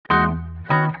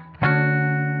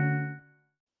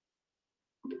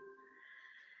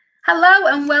Hello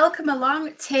and welcome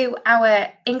along to our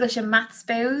English and Maths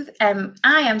booth. I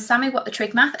am Sammy, What the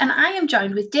Trig Math, and I am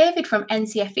joined with David from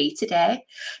NCFE today.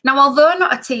 Now, although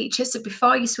not a teacher, so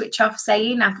before you switch off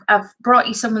saying I've brought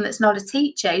you someone that's not a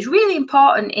teacher, he's really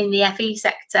important in the FE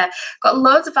sector, got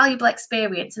loads of valuable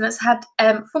experience and has had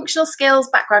functional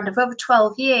skills background of over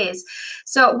 12 years.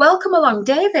 So welcome along,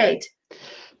 David.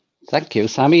 Thank you,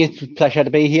 Sammy. It's a pleasure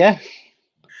to be here.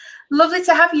 Lovely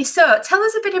to have you. So tell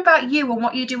us a bit about you and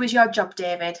what you do as your job,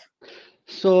 David.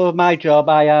 So my job,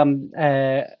 I am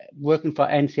working for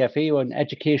NCFE, or an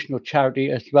educational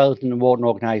charity, as well as an awarding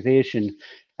organisation.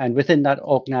 And within that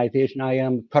organisation, I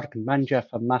am product manager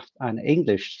for maths and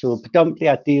English. So predominantly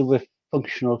I deal with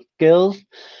functional skills,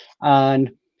 and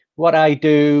what I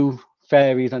do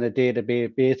varies on a day-to-day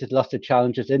basis. Lots of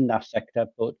challenges in that sector,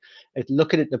 but it's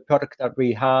looking at the products that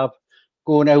we have,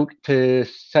 going out to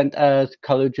centres,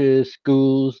 colleges,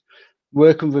 schools,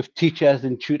 working with teachers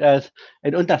and tutors,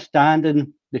 and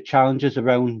understanding the challenges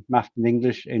around math and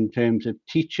English in terms of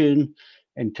teaching,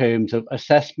 in terms of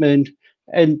assessment,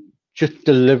 and just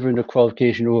delivering the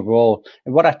qualification overall.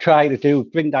 And what I try to do is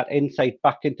bring that insight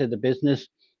back into the business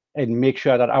and make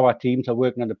sure that our teams are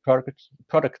working on the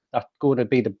product that's going to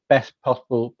be the best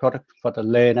possible product for the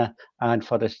learner and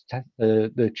for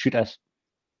the tutors.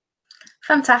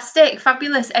 Fantastic,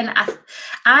 fabulous. And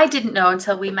I didn't know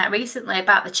until we met recently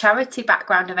about the charity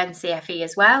background of NCFE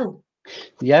as well.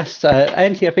 Yes,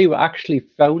 NCFE were actually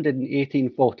founded in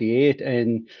 1848,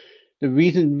 and the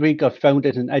reason we got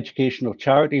founded as an educational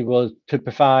charity was to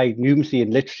provide numeracy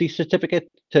and literacy certificate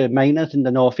to minors in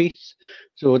the Northeast.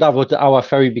 So that was our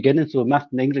very beginning. So math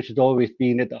and English has always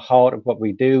been at the heart of what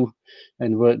we do,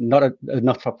 and we're not a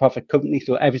not-for-profit company,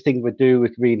 so everything we do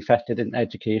is reinvested in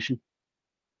education.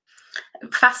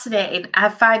 Fascinating. I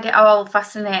find it all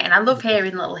fascinating. I love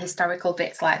hearing little historical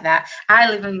bits like that. I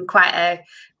live in quite a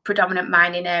predominant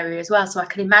mining area as well, so I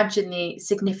can imagine the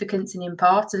significance and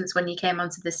importance when you came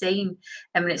onto the scene.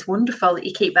 And it's wonderful that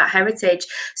you keep that heritage.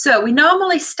 So we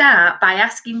normally start by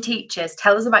asking teachers,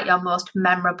 tell us about your most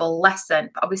memorable lesson.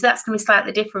 But obviously that's going to be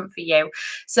slightly different for you.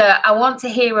 So I want to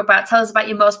hear about, tell us about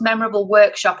your most memorable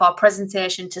workshop or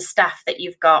presentation to staff that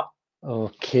you've got.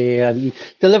 Okay, I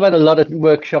delivered a lot of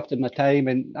workshops in my time,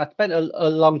 and I spent a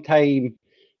long time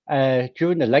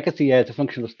during the legacy years of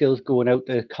functional skills going out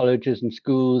to colleges and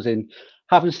schools and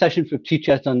having sessions with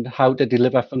teachers on how to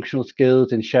deliver functional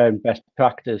skills and sharing best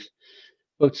practice.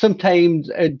 But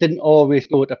sometimes it didn't always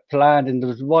go to plan, and there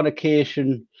was one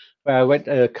occasion where I went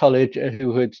to a college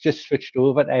who had just switched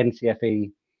over to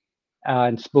NCFE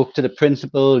and spoke to the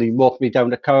principal. He walked me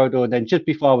down the corridor, and then just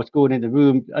before I was going in the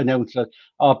room, announced that,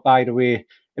 "Oh, by the way,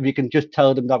 if you can just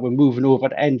tell them that we're moving over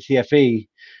to NCFE."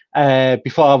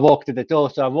 Before I walked in the door,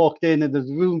 so I walked in, and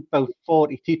there's a room about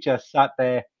 40 teachers sat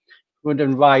there,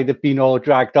 wondering why they've been all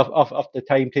dragged off the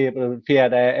timetable and appear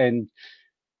there, and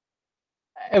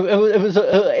it was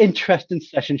an interesting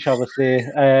session, shall we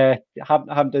say,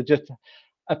 having to just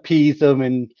appease them.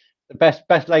 And the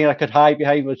best line I could hide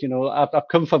behind was, I've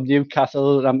come from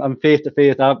Newcastle. I'm face to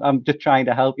face. I'm just trying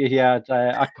to help you here.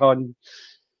 I can't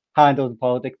handle the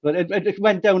politics, but it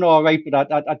went down all right.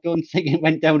 But I don't think it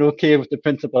went down okay with the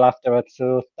principal afterwards.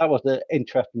 So that was an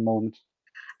interesting moment.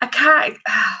 I can't.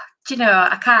 Do you know?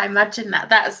 I can't imagine that.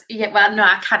 That's well, no,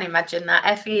 I can imagine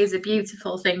that. FE is a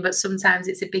beautiful thing, but sometimes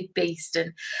it's a big beast,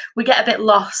 and we get a bit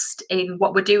lost in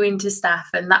what we're doing to staff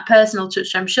and that personal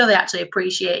touch. I'm sure they actually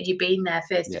appreciated you being there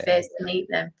face to face to meet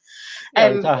them.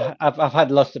 I've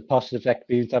had lots of positive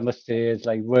experience, I must say, is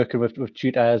like working with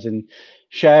tutors and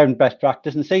sharing best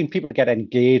practice and seeing people get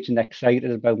engaged and excited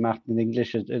about math and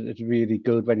English is really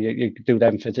good when you do the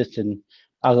emphasis and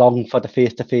along for the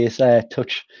face-to-face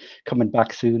touch coming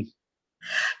back soon.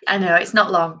 I know it's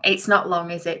not long. It's not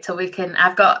long, is it? Till we can.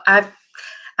 I've got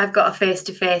a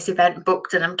face-to-face event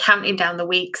booked, and I'm counting down the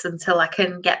weeks until I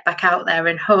can get back out there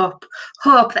and hope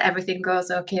that everything goes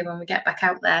okay when we get back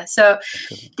out there. So,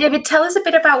 David, tell us a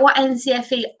bit about what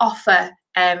NCFE offer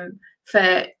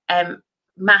for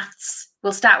maths.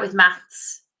 We'll start with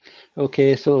maths.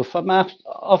 Okay, so for maths,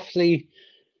 obviously,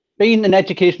 being an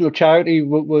educational charity,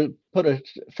 we'll put a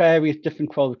various different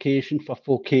qualifications for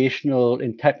vocational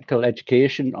and technical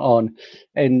education on,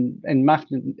 and math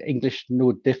and English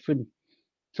no different.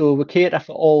 So we cater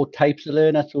for all types of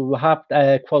learners. So we have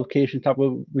qualifications that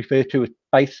we refer to as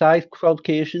bite-sized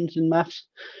qualifications in maths.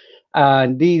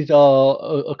 And these are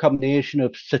a combination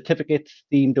of certificates,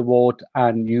 themed awards,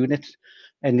 and units.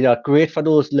 And they are great for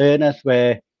those learners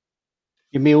where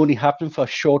you may only have them for a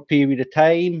short period of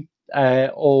time,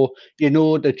 or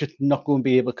they're just not going to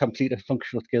be able to complete the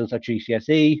functional skills at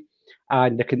GCSE,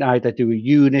 and they can either do a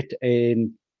unit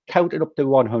in count it up to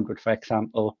 100, for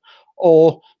example,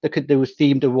 or they could do a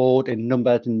themed award in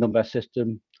numbers and number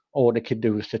system, or they could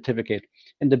do a certificate.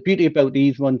 And the beauty about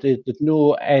these ones is there's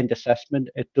no end assessment.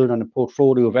 It's done on a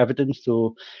portfolio of evidence,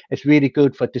 so it's really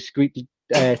good for discrete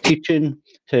teaching,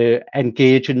 to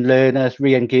engaging learners,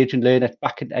 re-engaging learners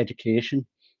back in education.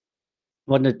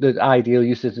 One of the ideal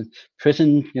uses in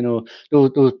prison, you know,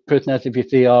 those prisoners, if you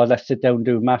say, oh, let's sit down and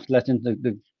do math lessons,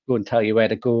 they go and tell you where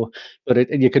to go. But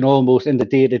you can almost, in the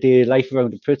day-to-day life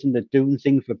around the prison, they're doing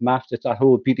things with maths. It's that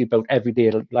whole beauty about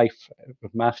everyday life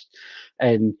with maths.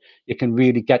 And you can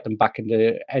really get them back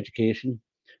into education.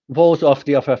 We've also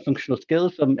offer functional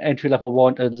skills from entry level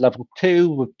 1 to level 2.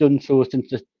 We've done so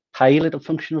since the pilot of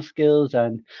functional skills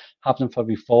and have them for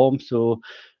reform. So,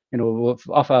 you know, we'll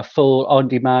offer a full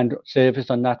on-demand service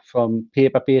on that, from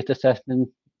paper-based assessment,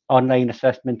 online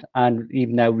assessment, and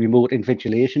even now remote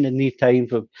invigilation in these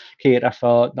times of cater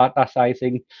for that side of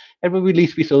thing. And we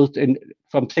release results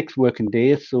from 6 working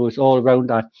days. So it's all around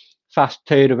that fast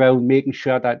turnaround, making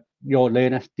sure that your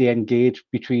learners stay engaged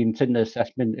between sitting the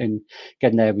assessment and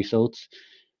getting their results.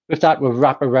 With that, we'll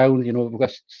wrap around, you know, we've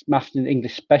got maths and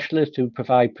English specialists who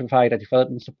provide provider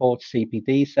development support,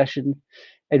 CPD sessions,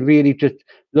 and really just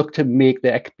look to make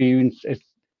the experience as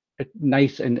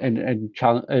nice and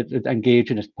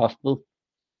engaging as possible.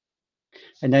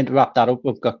 And then to wrap that up,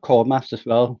 we've got core maths as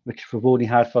well, which we've only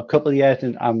had for a couple of years,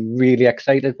 and I'm really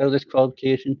excited about this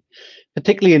qualification,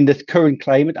 particularly in this current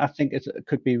climate. I think it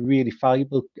could be really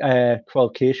valuable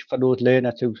qualification for those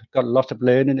learners who've got lots of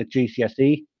learning at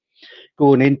GCSE,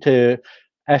 going into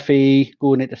FE,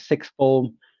 going into sixth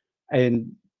form,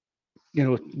 and, you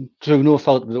know, through no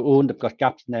fault of their own, they've got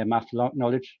gaps in their maths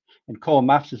knowledge. And core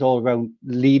maths is all around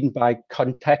leading by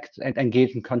context and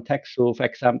engaging context. So, for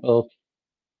example,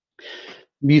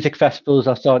 music festivals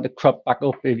are starting to crop back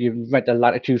up. If you went to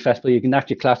Latitude Festival, you can ask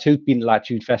your class who's been to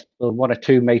Latitude Festival. 1 or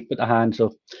 2 might put their hands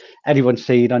up. Everyone's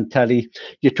seen it on telly.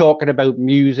 You're talking about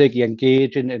music, you're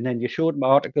engaging, and then you showed them an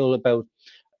article about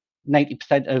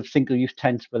 90% of single-use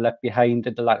tents were left behind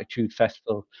at the Latitude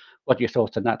Festival. What are your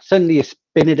thoughts on that? Suddenly you're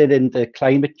spinning it into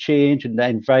climate change and the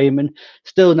environment,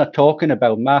 still not talking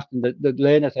about math, and the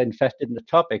learners are invested in the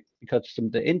topic because it's something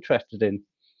they're interested in.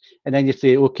 And then you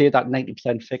say, okay, that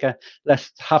 90% figure,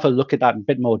 let's have a look at that in a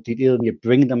bit more detail, and you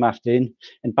bring the maths in.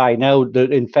 And by now,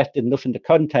 they're invested enough in the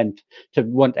content to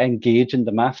want to engage in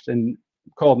the maths. And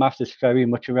core maths is very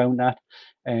much around that.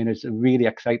 And it's a really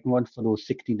exciting one for those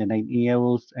 16 to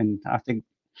 19-year-olds. And I think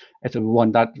it's a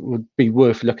one that would be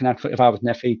worth looking at if I was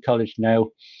in FE college now,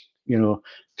 you know,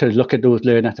 to look at those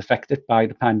learners affected by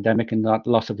the pandemic and that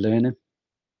loss of learning.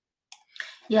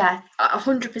 Yeah,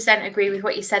 100% agree with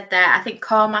what you said there. I think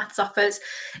core maths offers,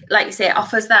 like you say, it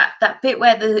offers that bit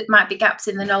where there might be gaps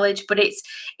in the knowledge, but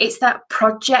it's that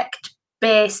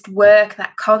project-based work,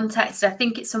 that context. I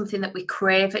think it's something that we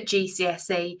crave at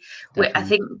GCSE. I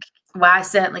think, well, I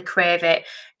certainly crave it.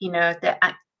 You know,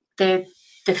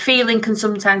 the feeling can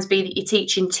sometimes be that you're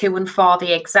teaching to and for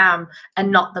the exam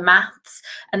and not the maths,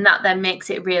 and that then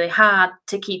makes it really hard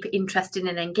to keep it interesting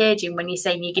and engaging when you're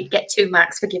saying you could get 2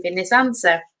 marks for giving this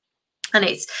answer. And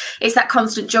it's that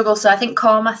constant juggle. So I think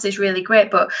core maths is really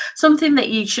great, but something that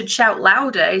you should shout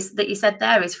louder is that you said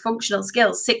there is functional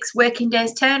skills, 6 working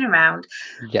days turnaround.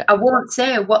 Yeah. I won't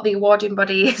say what the awarding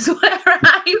body is where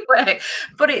I work,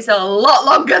 but it's a lot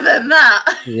longer than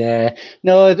that. Yeah,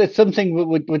 no, it's something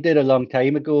we did a long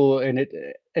time ago, and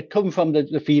it comes from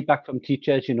the feedback from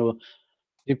teachers. You know,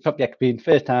 you've probably experienced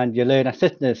firsthand. You learn a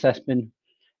system assessment,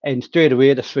 and straight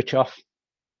away they switch off.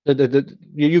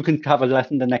 You can have a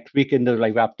lesson the next week and they're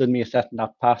like, I've done my assessment,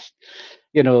 I've passed.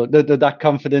 You know, they're that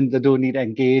confident, they don't need to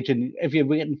engage. And if you're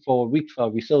waiting 4 weeks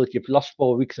for results, you've lost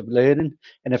 4 weeks of learning.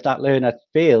 And if that learner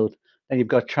failed, then you've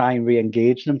got to try and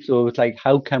re-engage them. So it's like,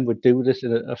 how can we do this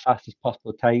in a fastest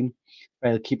possible time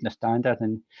while keeping the standard?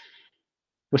 And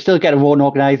we're still getting one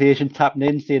organisation tapping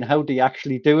in saying, how do you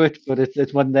actually do it? But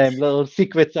it's one of them little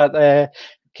secrets that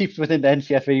keeps within the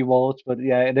NCFE walls. But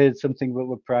yeah, it is something that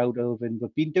we're proud of, and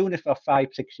we've been doing it for 5-6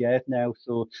 years now.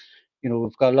 So, you know,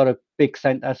 we've got a lot of big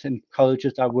centres and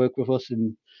colleges that work with us,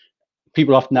 and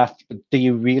people often ask, do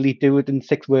you really do it in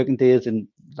 6 working days? And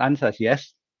the answer is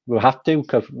yes, we'll have to,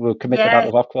 because we're committed out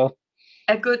of Ockwell.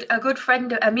 A good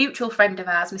friend, a mutual friend of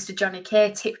ours, Mr. Johnny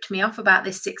Kay, tipped me off about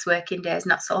this 6 working days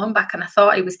not so long back, and I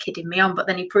thought he was kidding me on, but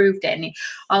then he proved it, and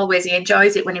he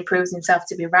enjoys it when he proves himself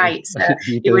to be right. So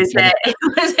he was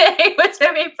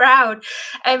very proud.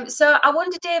 So I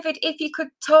wonder, David, if you could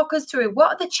talk us through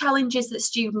what are the challenges that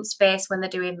students face when they're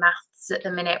doing maths at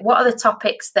the minute? What are the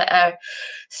topics that are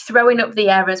throwing up the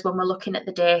errors when we're looking at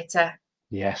the data?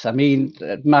 Yes, I mean,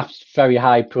 maths very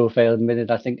high profile minute.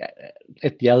 I think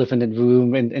it's the elephant in the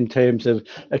room in terms of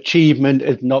achievement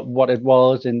is not what it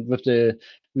was, and with the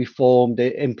reform,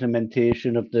 the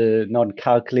implementation of the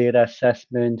non-calculator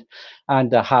assessment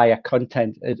and the higher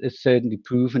content is certainly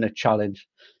proven a challenge.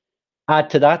 Add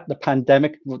to that, the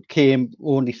pandemic came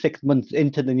only 6 months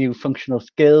into the new functional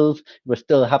skills. We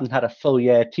still haven't had a full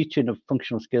year teaching of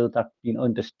functional skills that's been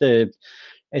undisturbed.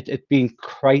 It's been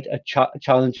quite a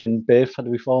challenging bit for the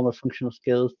reform of functional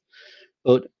skills.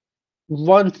 But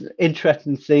one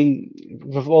interesting thing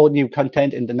with all new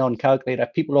content in the non-calculator,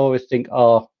 people always think,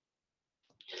 oh,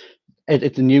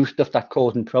 it's the new stuff that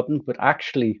causing problems, but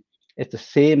actually it's the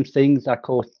same things that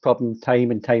cause problems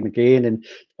time and time again. And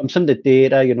from some of the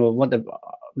data, one of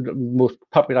the most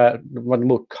popular, one of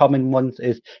the most common ones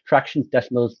is fractions,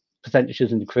 decimals,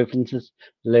 percentages, and equivalences.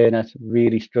 Learners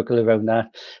really struggle around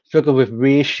that. Struggle with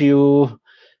ratio.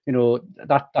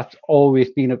 That's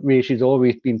always been a ratio's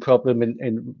always been problem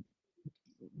in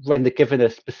when they're given a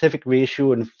specific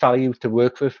ratio and value to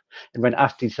work with, and when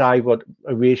asked to decide what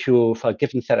a ratio for a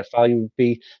given set of value would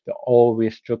be, they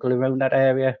always struggle around that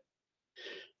area.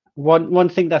 One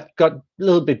thing that got a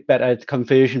little bit better is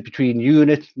conversion between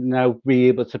units. Now we're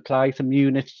able to apply some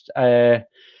units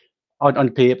on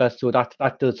paper, so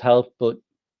that does help. But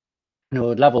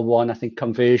level 1, I think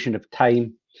conversion of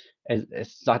time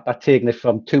is that taking it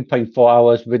from 2.4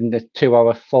 hours within the 2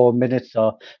 hours 4 minutes,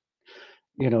 or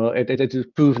it is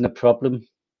proven a problem.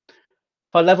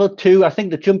 For level 2, I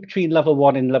think the jump between level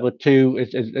 1 and level 2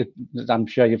 is I'm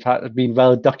sure you've been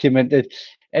well documented.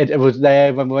 It was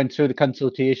there when we went through the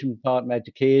consultation with Department of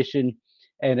Education,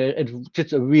 and it's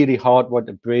just a really hard one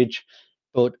to bridge.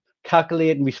 But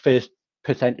calculating these first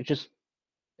percentages,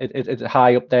 it's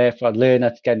high up there for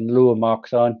learners getting lower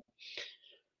marks on.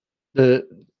 The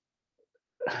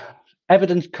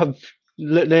evidence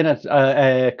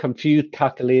learners confused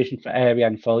calculation for area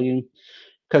and volume,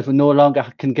 because we no longer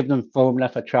can give them formula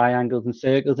for triangles and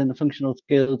circles in the functional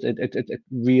skills. It's a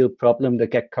real problem. They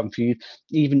get confused.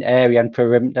 Even area and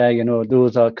perimeter,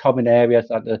 those are common areas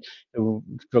that they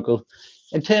struggle.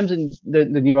 In terms of the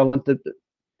new one, the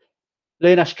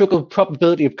learner struggle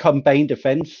probability of combined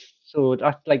defense. So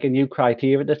that's like a new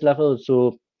criteria at this level.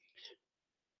 So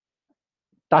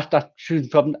that's true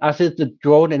problem, as is the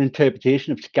drawing and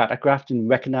interpretation of scatter graphs and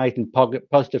recognizing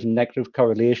positive and negative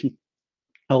correlation.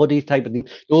 All these type of things,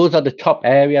 those are the top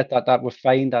areas that we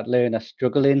find that learners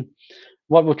struggle in.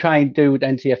 What we're trying to do with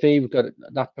NCFE, we've got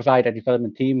that provider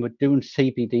development team. We're doing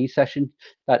CPD sessions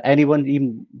that anyone,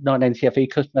 even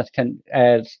non-NCFE customers, can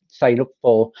sign up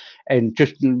for, and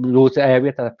just those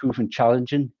areas that are proven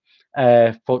challenging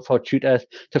for tutors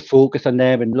to focus on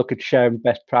them and look at sharing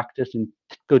best practice and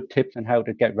good tips on how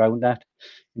to get around that.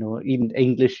 Even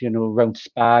English, around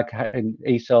SPAG and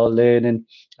ESOL learning,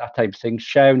 that type of thing,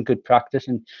 sharing good practice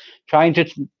and trying to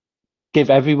give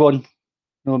everyone,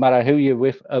 no matter who you're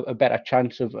with, a better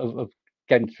chance of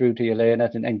getting through to your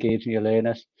learners and engaging your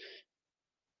learners.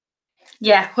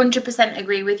 Yeah, 100%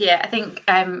 agree with you. I think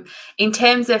in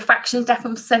terms of fractions,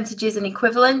 decimal percentages and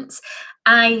equivalents,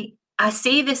 I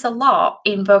see this a lot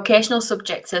in vocational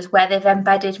subjects as where they've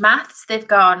embedded maths. They've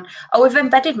gone, oh, we've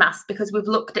embedded maths because we've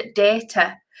looked at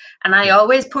data. And I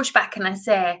always push back and I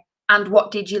say, and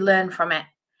what did you learn from it?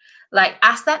 Like,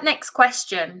 ask that next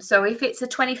question. So if it's a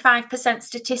 25%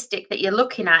 statistic that you're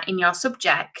looking at in your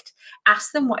subject,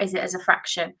 ask them what is it as a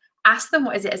fraction? Ask them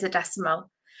what is it as a decimal?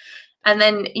 And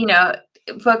then,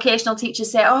 vocational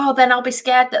teachers say, oh, then I'll be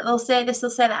scared that they'll say this,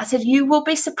 they'll say that. I said, you will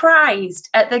be surprised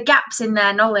at the gaps in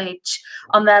their knowledge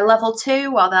on their level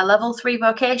 2 or their level 3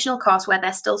 vocational course where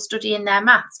they're still studying their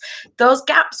maths. Those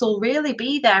gaps will really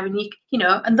be there. And,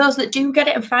 and those that do get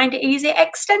it and find it easy,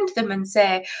 extend them and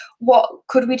say, what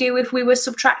could we do if we were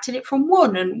subtracting it from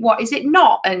 1? And what is it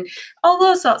not? And all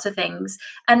those sorts of things.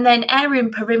 And then area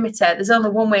and perimeter, there's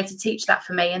only one way to teach that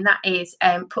for me, and that is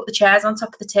put the chairs on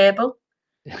top of the table.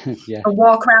 Yeah. And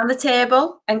walk around the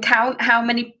table and count how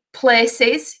many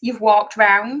places you've walked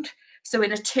round. So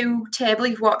in a 2 table,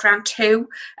 you've walked around 2,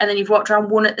 and then you've walked around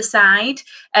 1 at the side.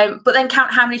 But then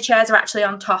count how many chairs are actually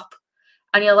on top,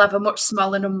 and you'll have a much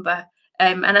smaller number.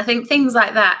 And I think things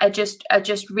like that are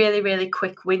just really, really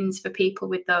quick wins for people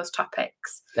with those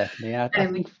topics. Definitely. I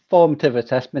think formative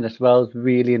assessment as well is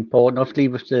really important. Obviously,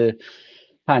 with the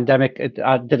pandemic,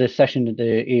 I did a session at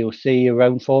the AOC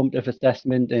around formative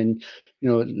assessment, and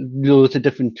loads of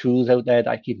different tools out there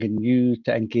that you can use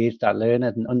to engage that learner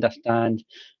and understand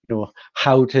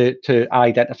how to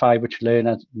identify which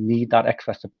learners need that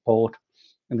extra support.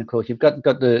 And of course, you've got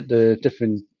the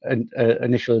different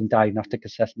initial and diagnostic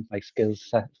assessments like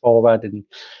Skills Forward and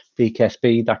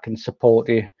VKSB that can support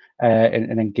you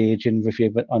and engage in with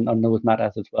you on those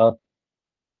matters as well.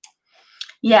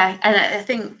 Yeah, and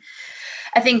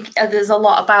I think there's a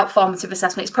lot about formative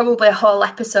assessment. It's probably a whole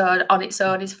episode on its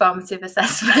own is formative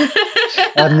assessment.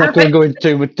 I'm not going to go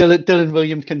into it. Dylan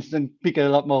Williams can speak a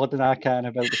lot more than I can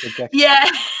about the subject. Yeah.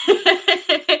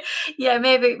 Yeah,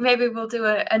 maybe we'll do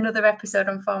another episode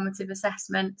on formative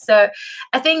assessment. So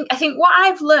I think what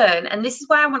I've learned, and this is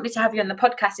why I wanted to have you on the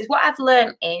podcast, is what I've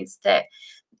learned is that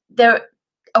their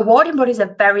awarding bodies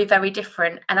are very, very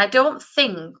different. And I don't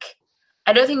think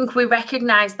we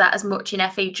recognise that as much in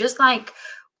FE, just like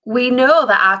we know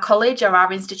that our college or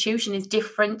our institution is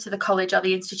different to the college or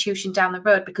the institution down the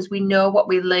road because we know what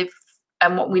we live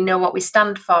and what we know what we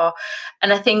stand for.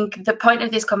 And I think the point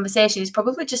of this conversation is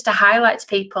probably just to highlight to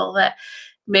people that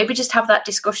maybe just have that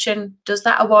discussion. Does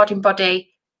that awarding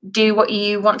body do what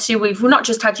you want to? We've not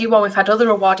just had you on, we've had other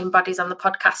awarding bodies on the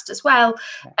podcast as well.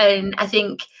 And I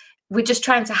think we're just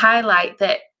trying to highlight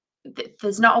that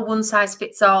there's not a one size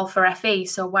fits all for FE.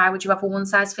 So why would you have a one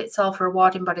size fits all for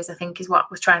awarding bodies, I think is what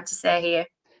we're trying to say here.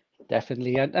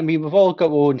 Definitely. I mean, we've all got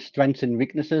our own strengths and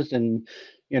weaknesses, and,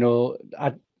 you know,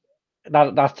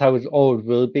 that's how it always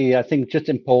will be. I think just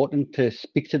important to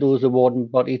speak to those awarding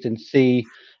bodies and see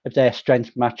if their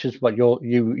strength matches what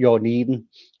you're needing.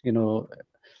 You know,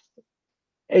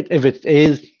 if it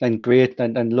is, then great,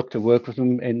 and look to work with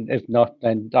them. And if not,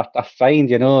 then that's fine.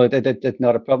 You know, it's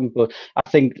not a problem. But I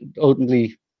think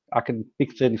ultimately, I can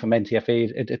speak certainly from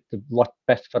NCFE. It's what's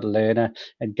best for the learner,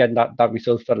 and getting that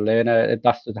result for the learner.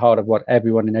 That's the heart of what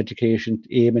everyone in education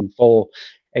is aiming for.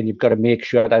 And you've got to make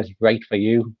sure that's right for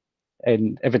you.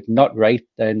 And if it's not right,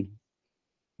 then,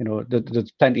 you know,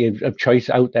 there's plenty of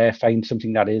choice out there. Find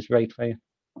something that is right for you.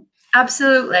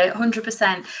 Absolutely,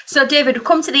 100%. So, David, we've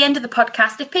come to the end of the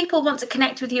podcast. If people want to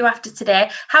connect with you after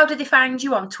today, how do they find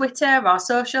you on Twitter or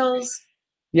socials?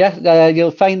 Yes,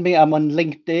 you'll find me. I'm on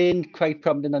LinkedIn, quite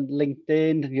prominent on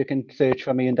LinkedIn. You can search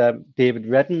for me under David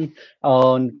Redden.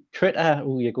 On Twitter,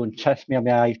 oh, you're going to test me on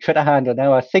my Twitter handle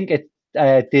now. I think it's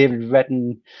David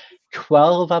Redden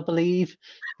 12, I believe.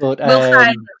 But we'll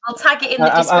find it. We'll tag it in the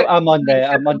description. I'm on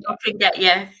there. I'm on. Can get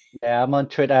you. Yeah, I'm on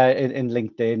Twitter and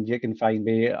LinkedIn. You can find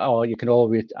me, or you can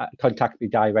always contact me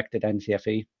direct at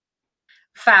NCFE.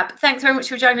 Fab. Thanks very much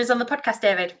for joining us on the podcast,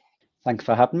 David. Thanks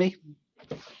for having me.